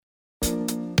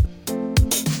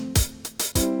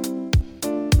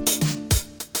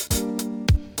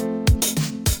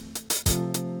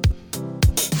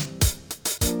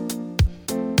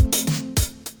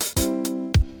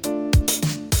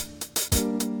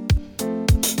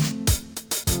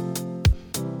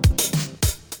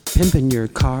pimping your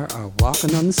car or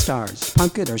walking on the stars.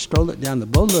 Punk it or stroll it down the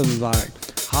boulevard.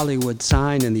 Hollywood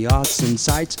sign and the aughts and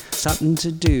sights. Something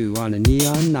to do on a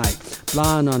neon night.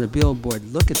 Blonde on a billboard,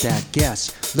 look at that,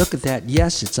 guess. Look at that,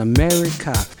 yes, it's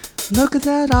America. Look at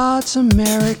that, oh, it's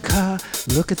America.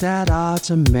 Look at that, oh,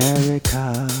 it's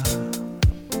America.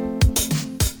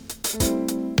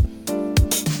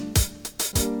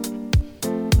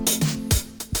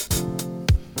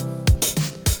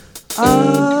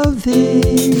 Of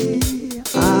thee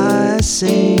I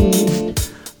sing,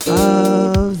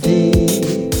 of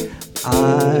thee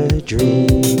I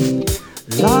dream.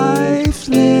 Life,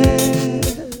 liberty,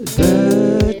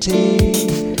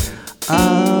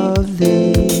 of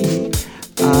thee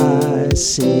I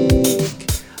seek.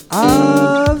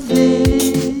 Of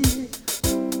thee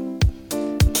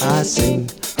I sing,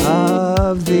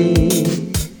 of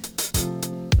thee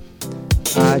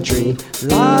I dream.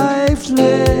 Life,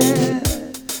 liberty,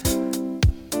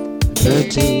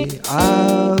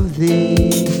 of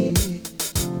thee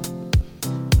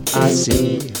I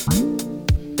see.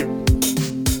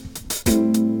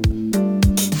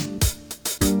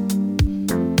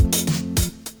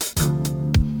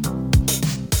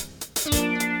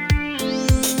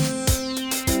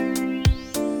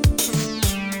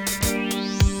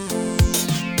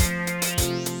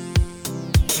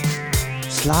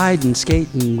 Sliding,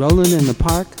 skating, rolling in the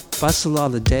park, bustle all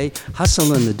the day,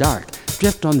 hustle in the dark.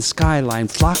 Drift on the skyline,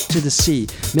 flock to the sea.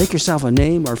 Make yourself a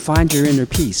name or find your inner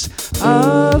peace.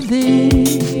 Of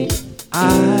thee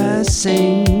I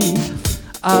sing,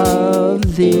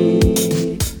 of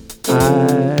thee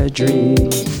I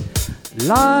dream.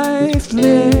 Life,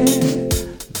 liberty,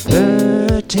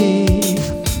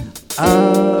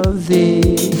 of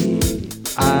thee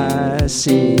I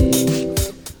seek.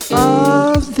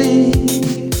 Of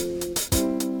thee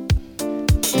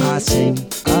I sing,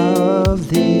 of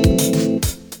thee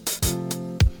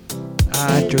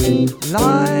I dream.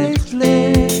 Life,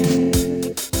 liberty,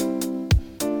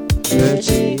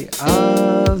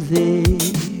 of thee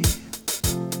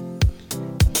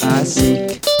I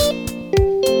seek.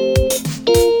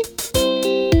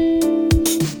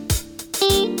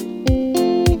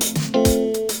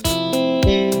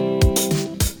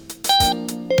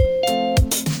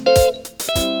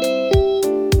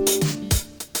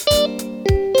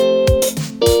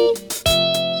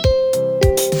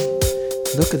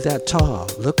 Look at that tall,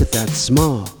 look at that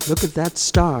small, look at that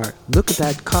star, look at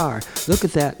that car, look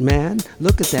at that man,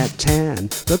 look at that tan,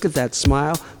 look at that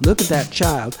smile, look at that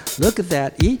child, look at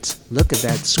that eats, look at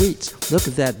that sweets, look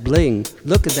at that bling,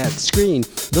 look at that screen,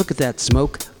 look at that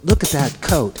smoke, look at that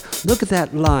coat, look at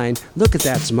that line, look at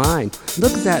that's mine,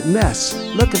 look at that mess,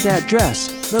 look at that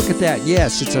dress, look at that,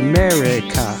 yes, it's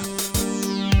America.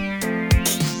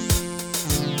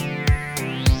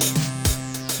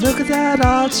 Look at that,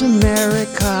 oh, it's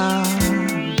America.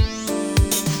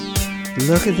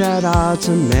 Look at that, oh, it's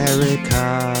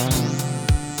America.